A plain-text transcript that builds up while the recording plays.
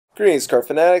Greetings, car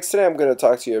fanatics. Today I'm going to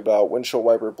talk to you about windshield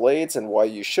wiper blades and why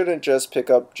you shouldn't just pick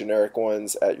up generic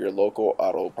ones at your local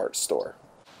auto parts store.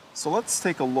 So let's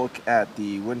take a look at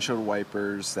the windshield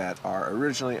wipers that are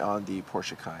originally on the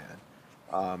Porsche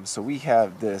Cayenne. So we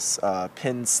have this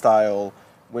pin style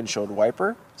windshield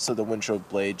wiper. So the windshield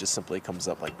blade just simply comes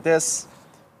up like this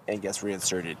and gets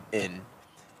reinserted in.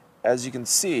 As you can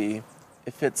see,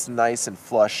 it fits nice and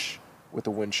flush with the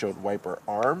windshield wiper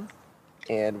arm.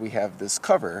 And we have this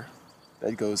cover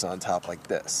that goes on top like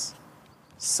this.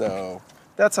 So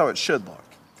that's how it should look.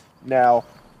 Now,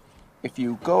 if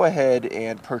you go ahead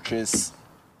and purchase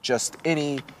just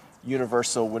any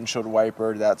universal windshield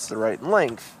wiper that's the right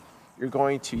length, you're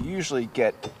going to usually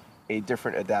get a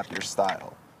different adapter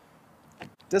style.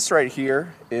 This right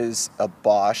here is a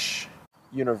Bosch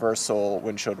universal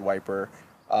windshield wiper.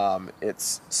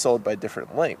 It's sold by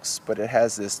different lengths, but it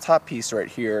has this top piece right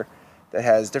here that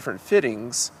has different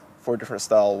fittings for different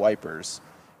style wipers.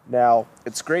 Now,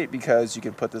 it's great because you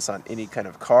can put this on any kind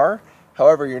of car.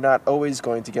 However, you're not always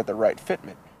going to get the right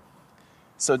fitment.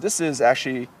 So this is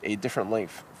actually a different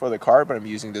length for the car, but I'm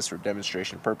using this for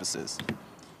demonstration purposes.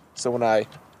 So when I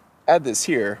add this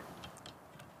here,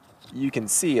 you can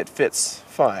see it fits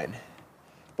fine.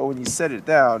 But when you set it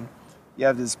down, you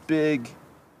have this big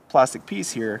plastic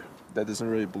piece here that doesn't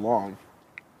really belong.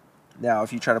 Now,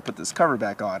 if you try to put this cover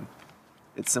back on,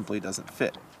 it simply doesn't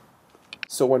fit.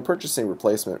 So when purchasing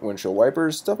replacement windshield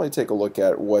wipers, definitely take a look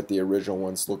at what the original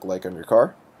ones look like on your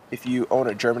car. If you own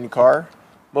a German car,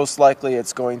 most likely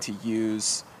it's going to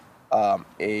use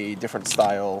a different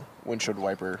style windshield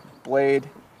wiper blade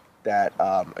that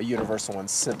a universal one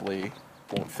simply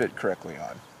won't fit correctly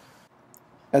on.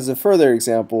 As a further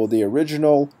example, the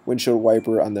original windshield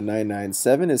wiper on the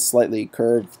 997 is slightly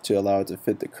curved to allow it to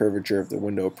fit the curvature of the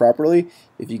window properly.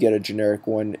 If you get a generic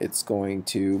one, it's going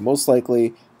to most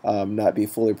likely not be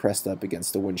fully pressed up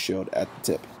against the windshield at the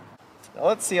tip. Now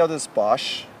let's see how this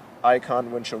Bosch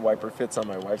Icon windshield wiper fits on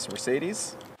my wife's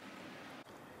Mercedes.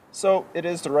 So it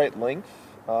is the right length.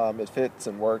 It fits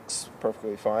and works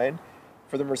perfectly fine.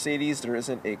 For the Mercedes, there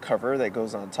isn't a cover that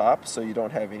goes on top, so you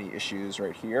don't have any issues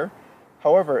right here.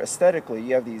 However, aesthetically,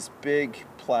 you have these big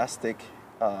plastic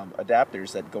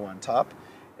adapters that go on top,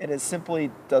 and it simply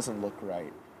doesn't look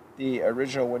right. The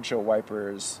original windshield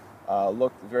wipers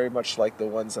look very much like the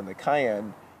ones on the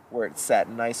Cayenne, where it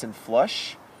sat nice and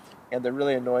flush. And the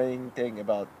really annoying thing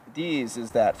about these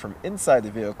is that from inside the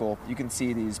vehicle, you can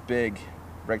see these big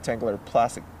rectangular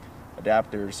plastic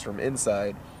adapters from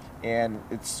inside, and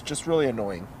it's just really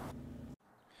annoying.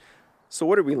 So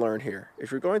what did we learn here?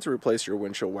 If you're going to replace your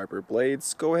windshield wiper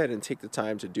blades, go ahead and take the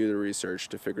time to do the research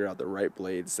to figure out the right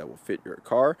blades that will fit your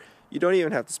car. You don't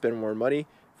even have to spend more money.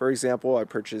 For example, I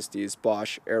purchased these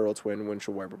Bosch Aero Twin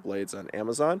windshield wiper blades on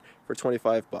Amazon for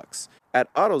 25 bucks.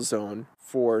 At AutoZone,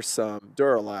 for some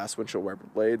Duralast windshield wiper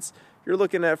blades, you're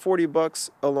looking at 40 bucks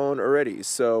alone already.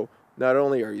 So not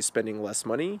only are you spending less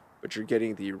money, but you're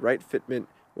getting the right fitment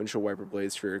windshield wiper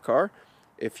blades for your car.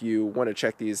 If you want to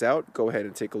check these out, go ahead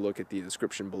and take a look at the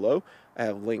description below. I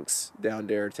have links down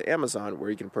there to Amazon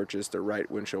where you can purchase the right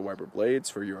windshield wiper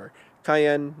blades for your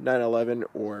Cayenne, 911,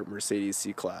 or Mercedes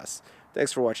C-Class.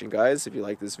 Thanks for watching, guys. If you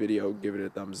like this video, give it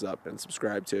a thumbs up and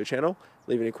subscribe to the channel.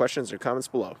 Leave any questions or comments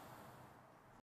below.